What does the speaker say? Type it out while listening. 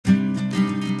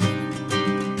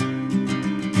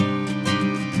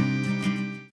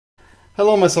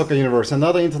Hello, my soccer universe.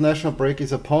 Another international break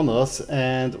is upon us,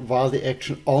 and while the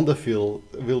action on the field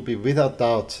will be without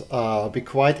doubt be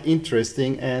quite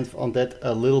interesting, and on that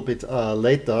a little bit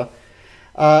later,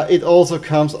 it also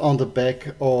comes on the back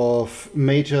of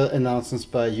major announcements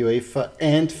by UEFA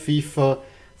and FIFA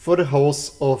for the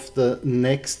hosts of the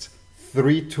next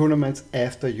three tournaments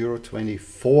after Euro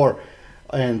 24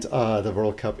 and the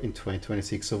World Cup in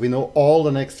 2026. So we know all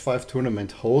the next five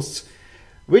tournament hosts,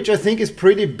 which I think is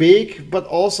pretty big, but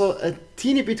also a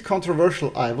teeny bit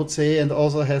controversial, I would say, and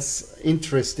also has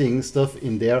interesting stuff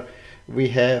in there. We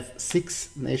have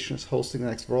 6 nations hosting the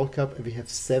next World Cup, and we have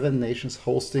 7 nations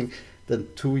hosting the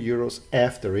 2 Euros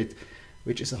after it,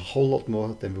 which is a whole lot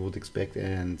more than we would expect,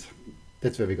 and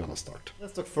that's where we're gonna start.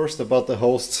 Let's talk first about the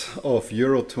hosts of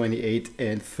Euro 28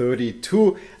 and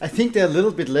 32. I think they're a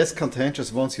little bit less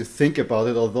contentious once you think about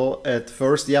it, although at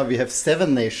first, yeah, we have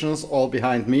 7 nations all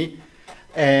behind me,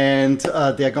 and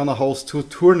they're gonna host 2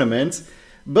 tournaments,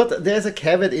 but there's a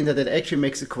caveat in that actually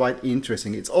makes it quite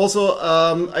interesting. It's also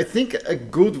I think a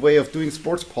good way of doing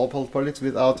sports politics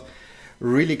without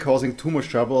really causing too much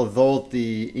trouble, although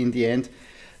in the end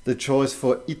the choice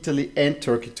for Italy and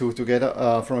Turkey together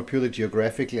from a purely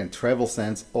geographical and travel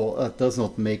sense does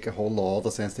not make a whole lot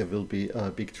of sense. There will be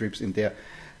big trips in there,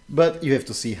 but you have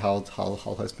to see how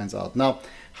it pans out. Now,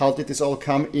 how did this all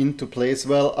come into place?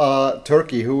 Well,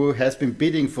 Turkey, who has been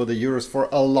bidding for the Euros for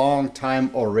a long time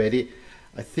already.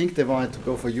 I think they wanted to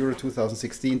go for Euro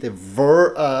 2016. They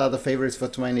were the favorites for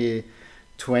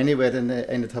 2020, where they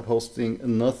ended up hosting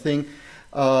nothing.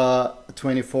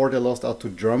 24, they lost out to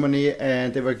Germany,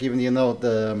 and they were given,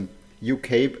 the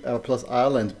UK plus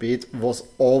Ireland bid was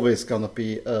always going to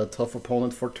be a tough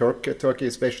opponent for Turkey,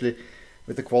 especially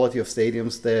with the quality of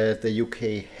stadiums that the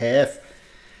UK have.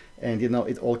 And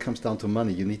it all comes down to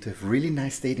money. You need to have really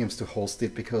nice stadiums to host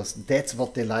it, because that's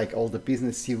what they like, all the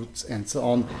business suites and so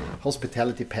on,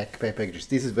 hospitality packages.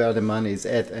 This is where the money is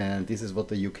at, and this is what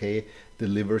the UK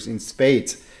delivers in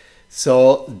spades.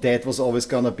 So that was always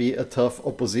going to be a tough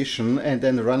opposition, and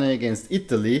then running against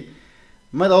Italy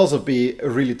might also be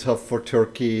really tough for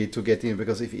Turkey to get in,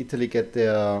 because if Italy get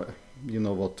their,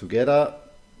 together,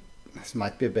 this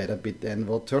might be a better bid than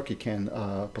what Turkey can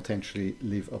potentially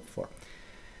live up for.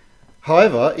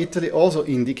 However, Italy also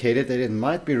indicated that it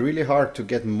might be really hard to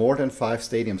get more than 5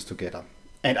 stadiums together.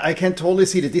 And I can totally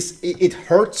see that it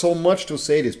hurts so much to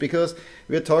say this, because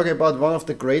we're talking about one of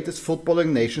the greatest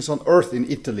footballing nations on earth in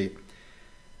Italy.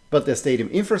 But their stadium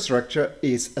infrastructure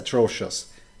is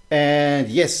atrocious. And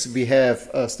yes, we have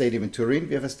a stadium in Turin,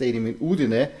 we have a stadium in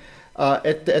Udine.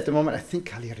 At the moment, I think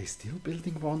Cagliari is still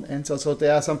building one, and so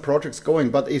there are some projects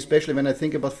going, but especially when I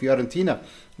think about Fiorentina,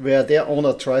 where their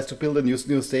owner tries to build a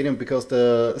new stadium because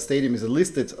the stadium is a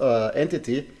listed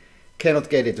entity, cannot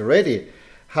get it ready.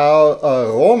 How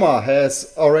Roma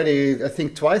has already, I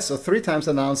think, twice or 3 times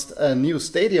announced a new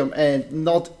stadium, and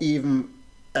not even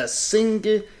a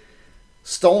single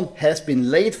stone has been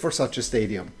laid for such a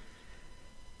stadium.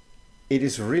 It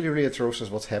is really, really atrocious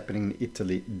what's happening in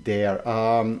Italy there.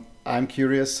 I'm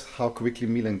curious how quickly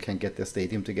Milan can get their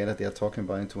stadium together. They are talking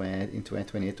about in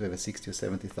 2028 to have a 60 or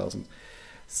 70,000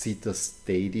 seater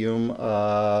stadium,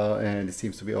 and it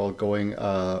seems to be all going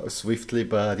swiftly,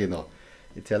 but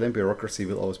Italian bureaucracy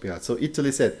will always be hard. So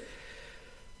Italy said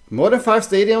more than 5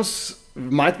 stadiums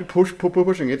might be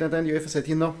pushing it, and then UEFA said,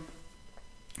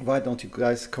 why don't you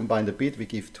guys combine the bid? We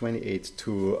give 28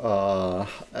 to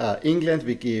England,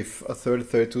 we give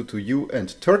 32 to you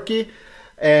and Turkey,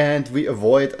 and we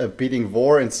avoid a bidding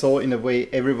war, and so in a way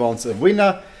everyone's a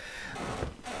winner.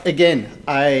 Again,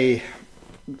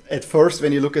 at first,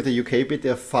 when you look at the UK bid,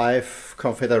 there are 5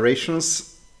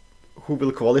 confederations who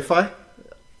will qualify.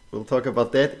 We'll talk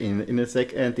about that in a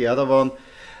sec. And the other one,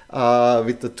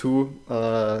 with the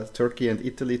 2, Turkey and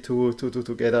Italy, two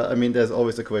together. I mean, there's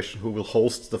always a question who will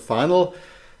host the final.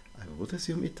 I would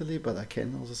assume Italy, but I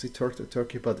can also see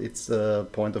Turkey, but it's a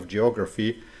point of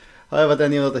geography. However,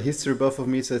 then, the history buff of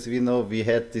me says, we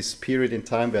had this period in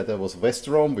time where there was West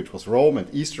Rome, which was Rome, and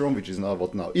East Rome, which is now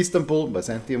Istanbul,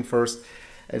 Byzantium first,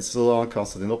 and so on,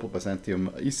 Constantinople,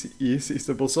 Byzantium,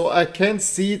 Istanbul. So I can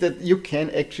see that you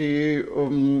can actually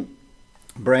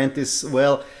brand this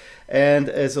well. And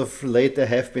as of late, there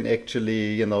have been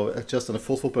actually, just on a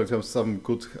full football terms, some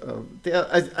good.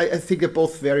 I think they're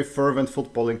both very fervent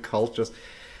footballing cultures.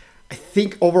 I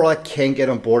think overall I can get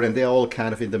on board, and they're all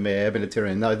kind of in the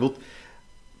Mediterranean. Now, it would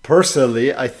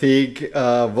personally, I think,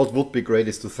 what would be great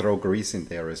is to throw Greece in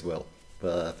there as well,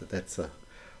 but that's a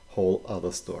whole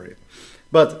other story.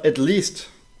 But at least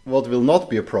what will not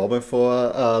be a problem for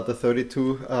the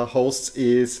 32 hosts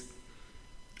is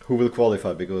who will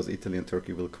qualify, because Italy and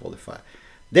Turkey will qualify.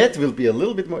 That will be a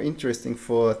little bit more interesting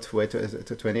for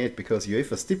 2028 because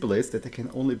UEFA stipulates that there can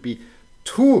only be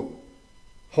 2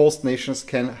 host nations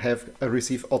can have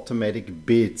receive automatic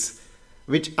bids,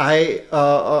 which I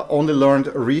only learned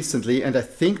recently, and I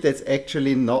think that's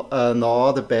actually not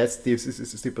the best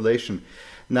stipulation.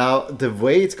 Now, the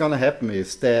way it's gonna happen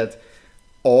is that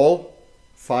all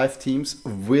 5 teams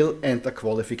will enter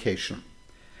qualification,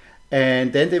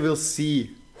 and then they will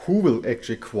see who will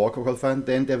actually qualify, and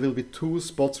then there will be 2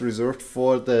 spots reserved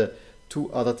for the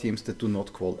 2 other teams that do not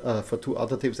for 2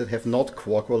 other teams that have not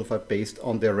qualified based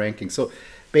on their ranking. So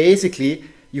basically,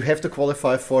 you have to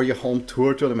qualify for your home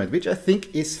tour tournament, which I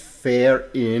think is fair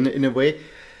in a way,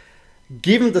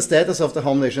 given the status of the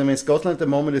home nation. I mean, Scotland at the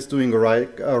moment is doing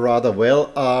rather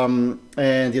well,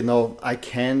 and you know,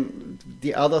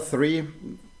 the other 3.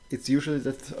 It's usually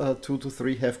that 2 to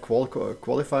 3 have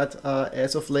qualified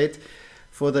as of late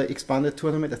for the expanded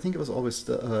tournament. I think it was always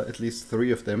at least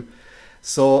 3 of them.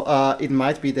 So it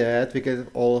might be that we get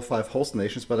all 5 host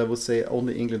nations, but I would say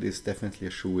only England is definitely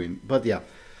a shoe-in. But yeah,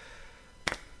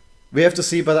 we have to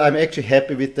see. But I'm actually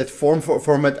happy with that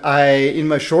format. In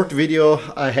my short video,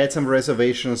 I had some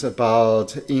reservations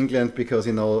about England because,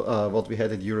 you know, what we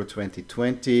had at Euro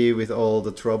 2020 with all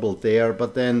the trouble there.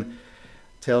 But then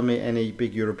tell me any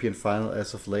big European final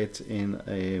as of late in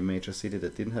a major city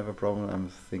that didn't have a problem. I'm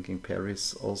thinking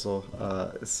Paris also.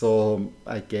 So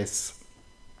I guess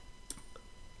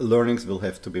learnings will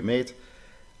have to be made.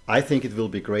 I think it will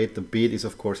be great. The bid is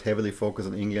of course heavily focused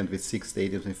on England with 6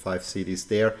 stadiums in 5 cities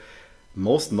there.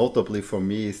 Most notably for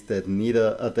me is that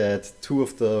that 2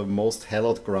 of the most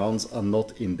hallowed grounds are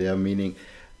not in there, meaning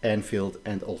Anfield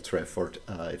and Old Trafford.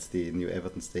 It's the new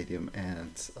Everton Stadium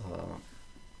and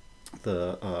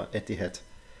the Etihad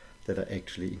that are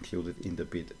actually included in the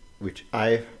bid, which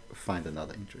I find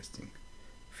another interesting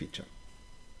feature.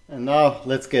 And now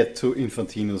let's get to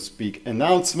Infantino's big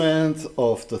announcement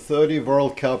of the 30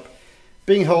 World Cup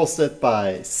being hosted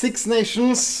by 6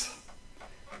 nations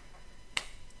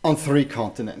on 3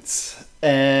 continents.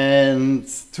 And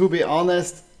to be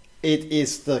honest, it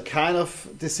is the kind of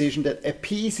decision that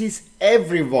appeases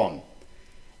everyone.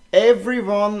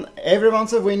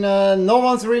 Everyone's a winner, no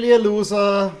one's really a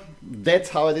loser. That's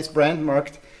how it is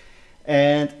brand-marked.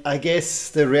 And I guess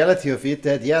the reality of it,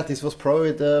 that yeah, this was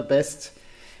probably the best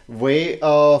way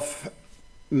of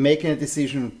making a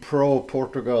decision pro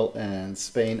Portugal and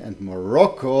Spain and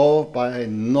Morocco by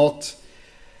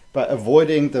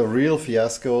avoiding the real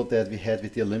fiasco that we had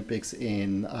with the Olympics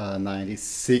in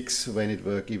 '96 when it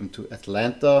were given to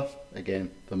Atlanta, again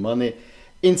the money,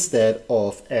 instead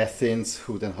of Athens,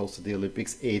 who then hosted the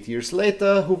Olympics 8 years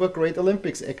later, who were great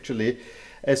Olympics actually,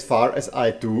 as far as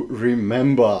I do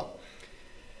remember.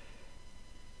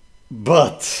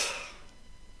 But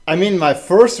I mean, my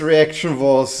first reaction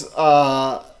was,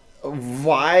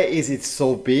 why is it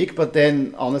so big? But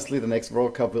then, honestly, the next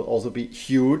World Cup will also be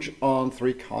huge on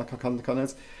 3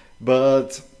 continents.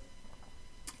 But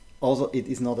also, it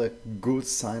is not a good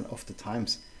sign of the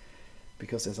times,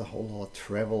 because there's a whole lot of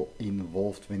travel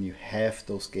involved when you have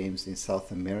those games in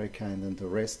South America and then the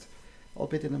rest,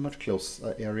 albeit in a much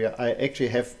closer area. I actually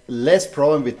have less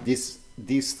problem with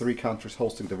these 3 countries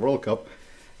hosting the World Cup,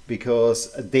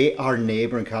 because they are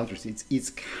neighboring countries.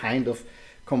 It's kind of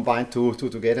combined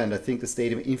together, and I think the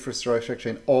stadium infrastructure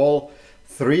in all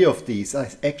 3 of these are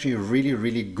actually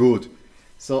really good.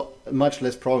 So much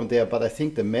less problem there. But I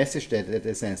think the message that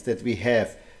it sends, that we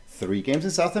have 3 games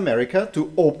in South America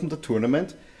to open the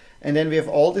tournament, and then we have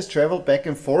all this travel back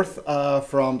and forth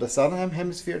from the southern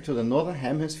hemisphere to the northern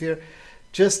hemisphere,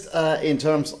 just in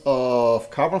terms of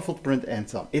carbon footprint and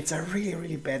so on. It's a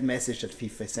really bad message that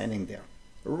FIFA is sending there.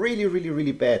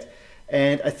 Really bad.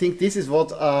 And I think this is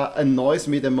what annoys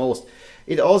me the most.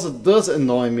 It also does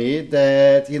annoy me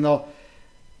that, you know,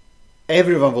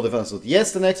 everyone would have understood,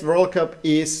 yes, the next World Cup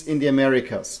is in the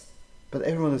Americas, but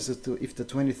everyone understood if the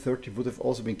 2030 would have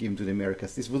also been given to the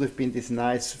Americas, this would have been this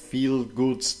nice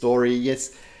feel-good story.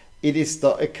 Yes, it is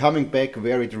coming back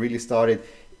where it really started,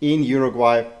 in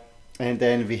Uruguay. And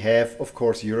then we have, of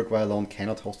course, Uruguay alone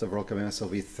cannot host the World Cup, so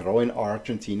we throw in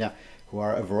Argentina, who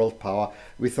are a world power.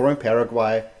 We throw in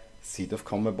Paraguay, seat of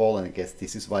CONMEBOL, and I guess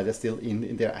this is why they're still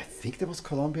in there. I think there was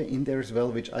Colombia in there as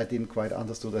well, which I didn't quite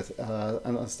understand.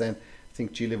 I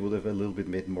think Chile would have a little bit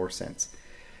made more sense.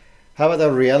 However,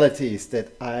 the reality is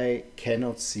that I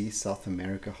cannot see South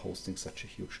America hosting such a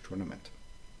huge tournament.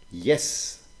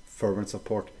 Yes, fervent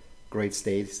support, great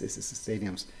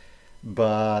stadiums,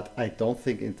 but I don't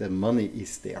think the money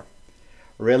is there.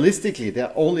 Realistically, there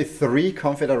are only 3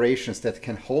 confederations that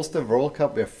can host a World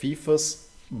Cup where FIFA's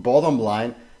bottom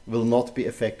line will not be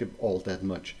affected all that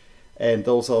much. And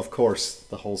those are, of course,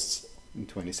 the hosts in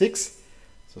 26.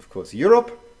 So, of course,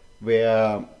 Europe,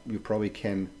 where you probably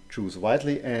can choose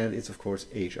widely, and it's, of course,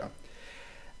 Asia.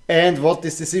 And what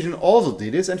this decision also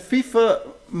did is, and FIFA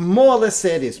more or less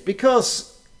said is,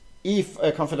 because if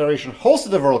a confederation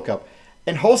hosted the World Cup,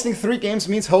 and hosting 3 games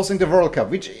means hosting the World Cup,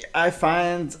 which I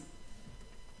find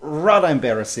rather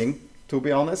embarrassing, to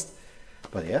be honest.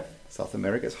 But yeah, South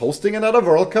America is hosting another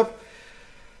World Cup.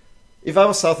 If I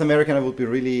was South American, I would be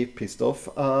really pissed off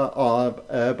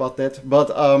about that. But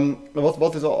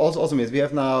what is also means, we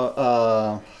have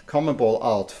now CONMEBOL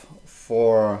out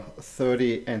for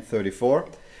 30 and 34.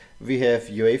 We have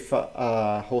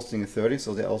UEFA hosting 30,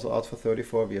 so they're also out for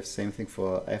 34. We have the same thing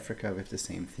for Africa. We have the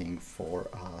same thing for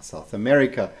South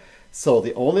America. So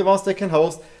the only ones that can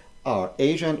host are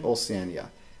Asia and Oceania.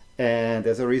 And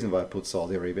there's a reason why I put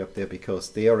Saudi Arabia up there, because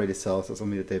they already told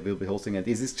me that they will be hosting. And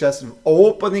this is just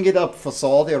opening it up for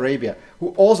Saudi Arabia, who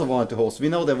also wanted to host. We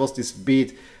know there was this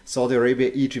bid, Saudi Arabia,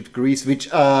 Egypt, Greece,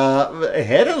 which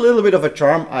had a little bit of a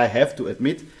charm, I have to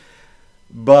admit.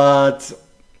 But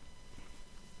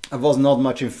I was not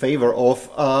much in favor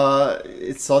of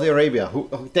it's Saudi Arabia,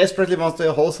 who desperately wants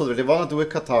to host it. They want to do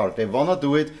it Qatar. They want to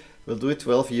do it. We'll do it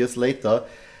 12 years later.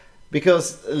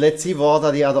 Because let's see what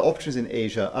are the other options in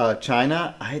Asia.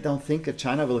 China, I don't think that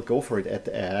China will go for it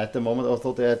at the moment,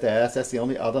 although that's the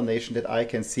only other nation that I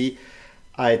can see.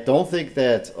 I don't think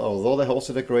that, although they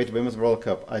hosted a great Women's World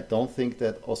Cup, I don't think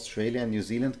that Australia and New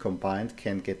Zealand combined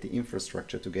can get the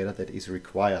infrastructure together that is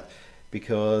required.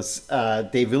 Because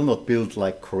they will not build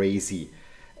like crazy.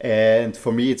 And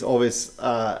for me, it's always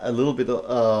a little bit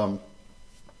of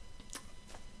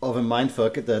a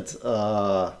mindfuck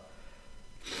that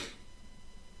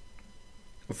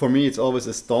for me, it's always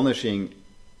astonishing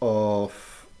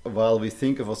of, while we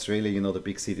think of Australia, you know, the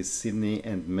big cities, Sydney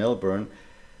and Melbourne,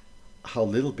 how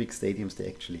little big stadiums they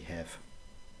actually have.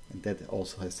 And that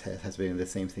also has been the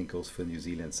same thing goes for New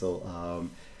Zealand. So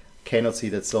cannot see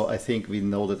that. So I think we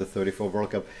know that the 34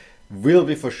 World Cup will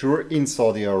be for sure in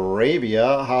Saudi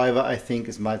Arabia. However, I think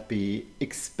it might be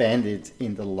expanded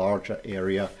in the larger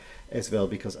area as well,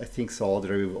 because I think Saudi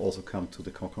Arabia will also come to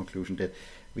the conclusion that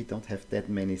we don't have that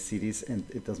many cities and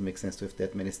it doesn't make sense to have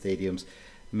that many stadiums.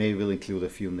 Maybe we'll include a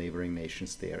few neighboring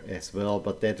nations there as well,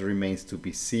 but that remains to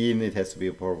be seen. It has to be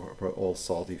all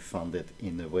Saudi funded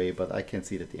in a way, but I can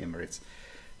see that the Emirates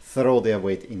throw their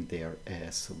weight in there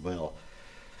as well.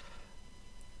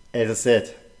 As I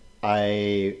said,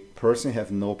 I personally have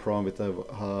no problem with the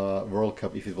World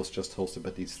Cup if it was just hosted by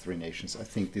these 3 nations. I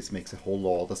think this makes a whole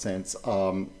lot of sense.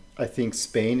 I think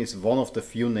Spain is one of the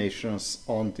few nations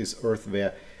on this earth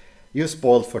where you're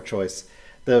spoiled for choice.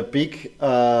 The big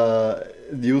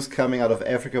news coming out of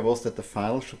Africa was that the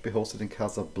final should be hosted in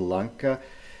Casablanca.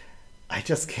 I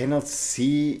just cannot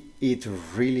see it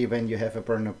really when you have a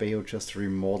Bernabeu just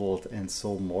remodeled and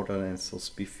so modern and so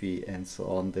spiffy and so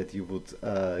on, that you would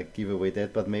give away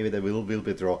that. But maybe there will be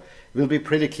a draw. It will be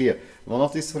pretty clear. One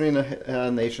of these 3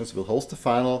 nations will host the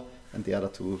final and the other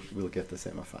 2 will get the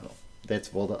semi-final.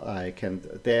 That's what I can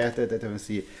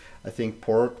see. I think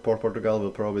Portugal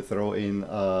will probably throw in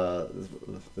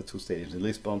the 2 stadiums in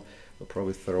Lisbon. Will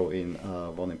probably throw in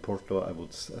one in Porto. I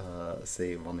would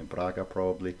say one in Braga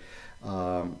probably.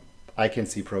 I can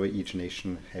see probably each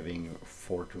nation having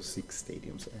 4 to 6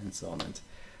 stadiums and so on. And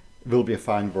it will be a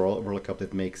fine World Cup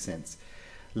that makes sense.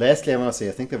 Lastly, I want to say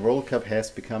I think the World Cup has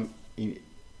become,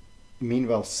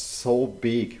 meanwhile, so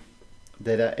big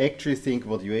that I actually think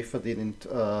what UEFA did in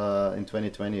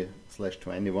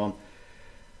 2020/21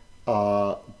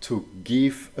 to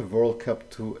give a World Cup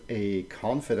to a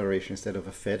confederation instead of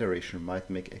a federation might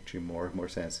make actually more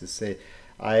sense. To say,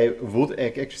 I would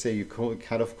actually say you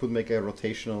could make a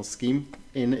rotational scheme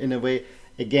in a way.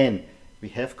 Again, we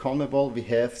have CONMEBOL, we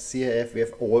have CIF, we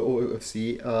have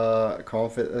OFC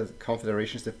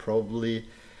confederations that probably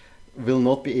will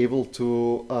not be able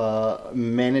to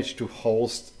manage to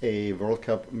host a World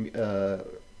Cup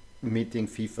meeting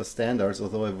FIFA standards,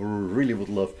 although I really would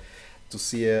love to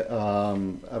see a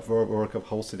World Cup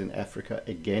hosted in Africa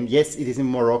again. Yes, it is in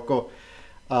Morocco,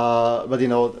 but you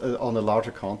know, on a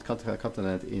larger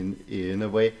continent in a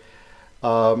way.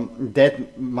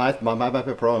 That might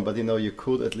be a problem, but you know, you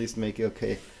could at least make it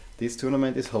okay. This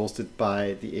tournament is hosted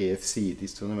by the AFC.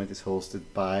 This tournament is hosted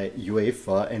by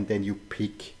UEFA, and then you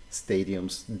pick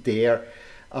stadiums there,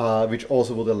 which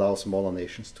also would allow smaller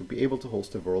nations to be able to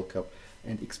host the World Cup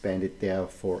and expand it there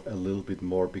for a little bit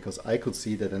more, because I could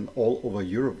see that an all over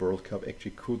Europe World Cup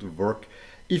actually could work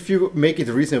if you make it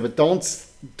reasonable.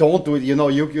 Don't do it, you know,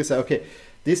 you say, okay,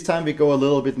 This time we go a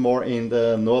little bit more in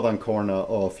the northern corner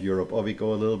of Europe, or we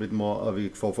go a little bit more, we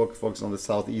focus on the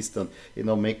southeastern,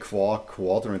 make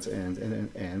quadrants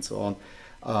and so on,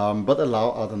 but allow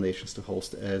other nations to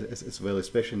host as well,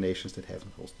 especially nations that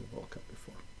haven't hosted the World Cup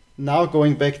before. Now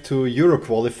going back to Euro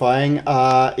qualifying,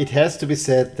 it has to be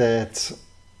said that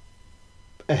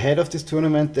ahead of this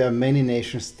tournament, there are many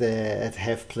nations that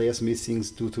have players missing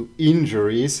due to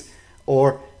injuries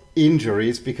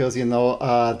because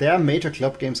there are major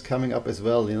club games coming up as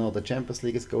well. The Champions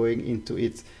League is going into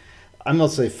its, I'm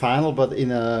not saying final, but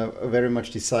in a very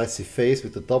much decisive phase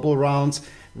with the double rounds.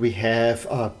 We have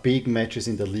big matches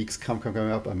in the leagues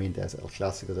coming up. I mean, there's El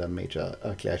Clasico, there are major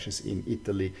clashes in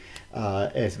Italy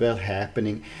as well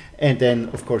happening, and then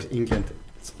of course England.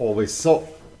 It's always so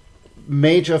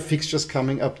major fixtures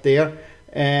coming up there,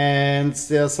 and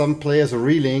there are some players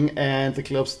reeling, and the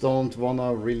clubs don't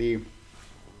wanna really.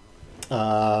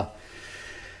 How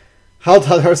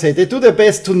do I say? They do their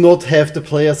best to not have the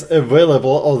players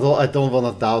available, although I don't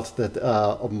want to doubt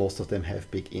that most of them have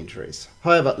big injuries.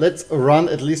 However, let's run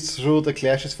at least through the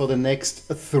clashes for the next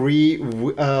 3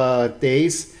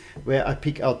 days, where I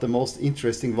pick out the most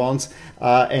interesting ones,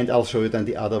 and I'll show you then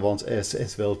the other ones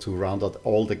as well to round out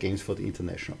all the games for the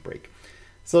international break.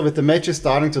 So with the matches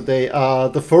starting today,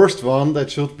 the first one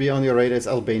that should be on your radar is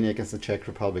Albania against the Czech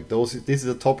Republic. This is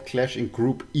a top clash in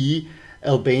Group E.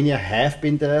 Albania have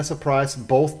been the surprise.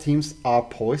 Both teams are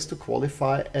poised to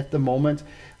qualify at the moment,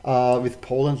 with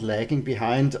Poland lagging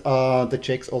behind. The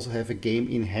Czechs also have a game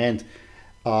in hand.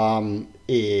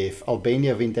 If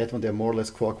Albania win that one, they're more or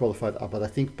less qualified, but I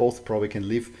think both probably can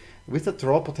live with a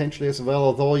draw potentially as well,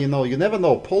 although you never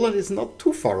know. Poland is not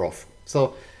too far off.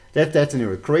 So that's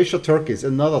anyway. Croatia-Turkey is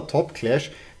another top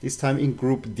clash, this time in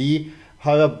Group D.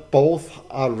 However, both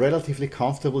are relatively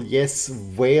comfortable. Yes,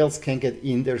 Wales can get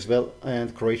in there as well,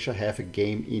 and Croatia have a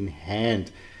game in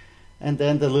hand. And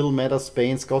then the little matter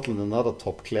Spain-Scotland, another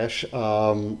top clash.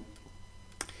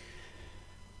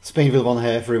 Spain will want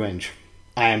to have revenge.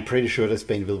 I am pretty sure that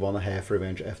Spain will want to have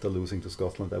revenge after losing to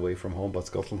Scotland away from home, but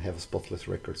Scotland have a spotless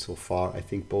record so far. I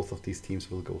think both of these teams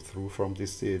will go through from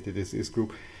this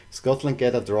group. Scotland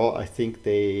get a draw. I think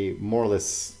they more or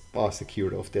less are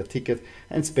secured of their ticket,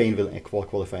 and Spain will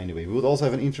qualify anyway. We would also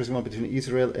have an interesting one between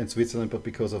Israel and Switzerland, but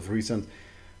because of recent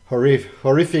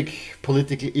horrific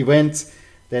political events,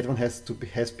 that one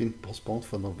has been postponed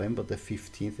for November the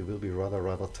 15th. It will be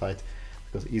rather tight,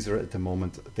 because Israel at the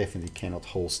moment definitely cannot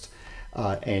host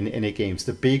any games.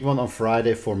 The big one on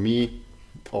Friday for me,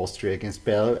 Austria against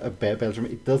Belgium.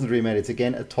 It doesn't really matter. It's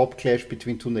again a top clash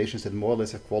between two nations that more or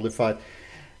less have qualified.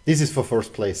 This is for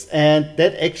first place, and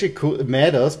that actually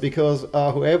matters, because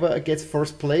whoever gets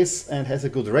first place and has a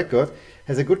good record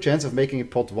has a good chance of making it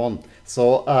pot 1.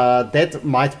 So that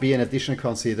might be an additional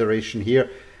consideration here.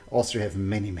 Austria have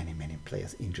many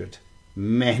players injured.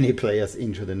 Many players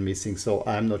injured and missing, so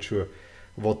I'm not sure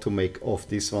what to make of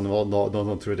this one. Well,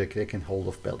 not sure they can hold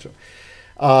off Belgium.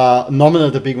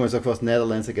 Nominal, the big one is of course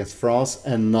Netherlands against France,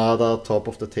 another top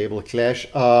of the table clash.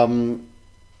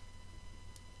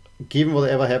 Given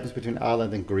whatever happens between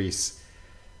Ireland and Greece,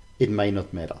 it may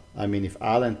not matter. I mean, if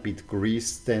Ireland beat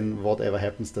Greece, then whatever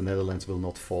happens, the Netherlands will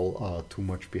not fall too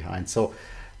much behind. So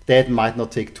that might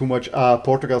not take too much.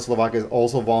 Portugal-Slovakia is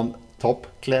also one top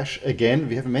clash. Again,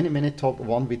 we have many top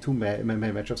 1v2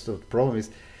 matchups. The problem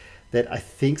is that I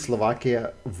think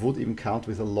Slovakia would even count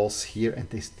with a loss here, and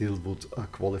they still would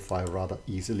qualify rather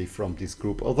easily from this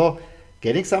group. Although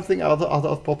getting something out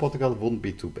of Portugal wouldn't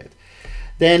be too bad.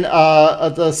 Then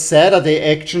the Saturday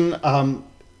action,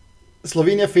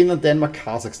 Slovenia, Finland, Denmark,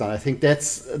 Kazakhstan. I think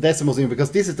that's the most important, because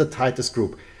this is the tightest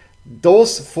group.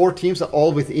 Those 4 teams are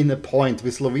all within a point,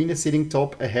 with Slovenia sitting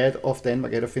top ahead of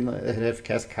Denmark, ahead of Finland, ahead of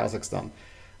Kazakhstan.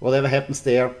 Whatever happens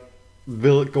there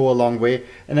will go a long way.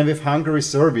 And then with Hungary,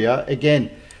 Serbia,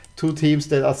 again, 2 teams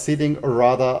that are sitting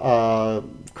rather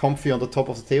comfy on the top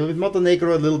of the table, with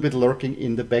Montenegro a little bit lurking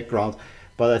in the background.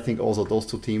 But I think also those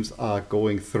 2 teams are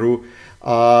going through.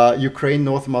 Ukraine,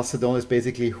 North Macedonia is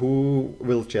basically who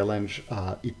will challenge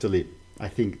Italy. I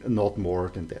think not more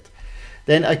than that.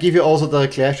 Then I give you also the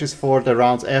clashes for the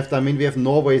rounds after. I mean, we have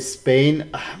Norway,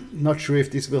 Spain. I'm not sure if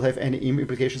this will have any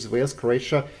implications. Wales,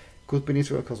 Croatia could be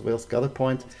Israel, because Wales got a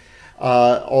point.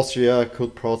 Austria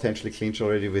could potentially clinch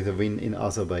already with a win in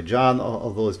Azerbaijan,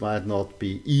 although it might not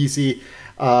be easy.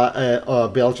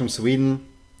 Belgium, Sweden,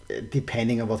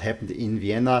 depending on what happened in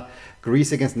Vienna.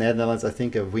 Greece against Netherlands, I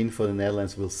think a win for the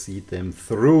Netherlands will see them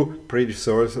through. Pretty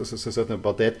certain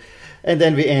about that. And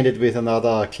then we ended with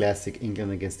another classic,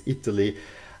 England against Italy.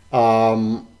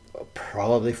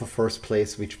 probably for first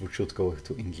place, which should go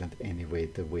to England anyway,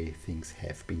 the way things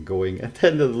have been going. And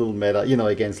then the little medal, you know,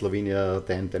 against Slovenia,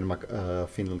 then Denmark,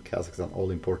 Finland, Kazakhstan,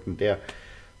 all important there.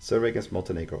 Serbia against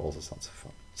Montenegro also sounds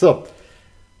fun. So,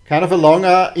 kind of a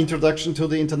longer introduction to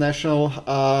the international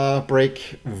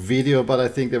break video, but I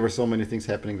think there were so many things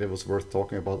happening that was worth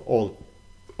talking about all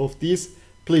of these.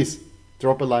 Please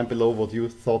drop a line below what you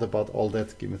thought about all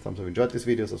that. Give me a thumbs up if you enjoyed this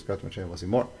video, subscribe to my channel, see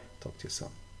more. Talk to you soon.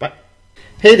 Bye.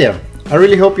 Hey there, I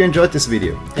really hope you enjoyed this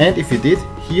video, and if you did,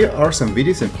 here are some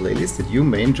videos and playlists that you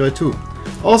may enjoy too.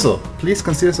 Also, please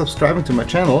consider subscribing to my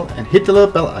channel and hit the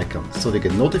little bell icon so you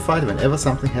get notified whenever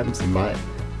something happens in my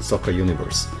soccer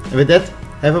universe. And with that,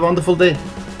 have a wonderful day.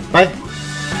 Bye!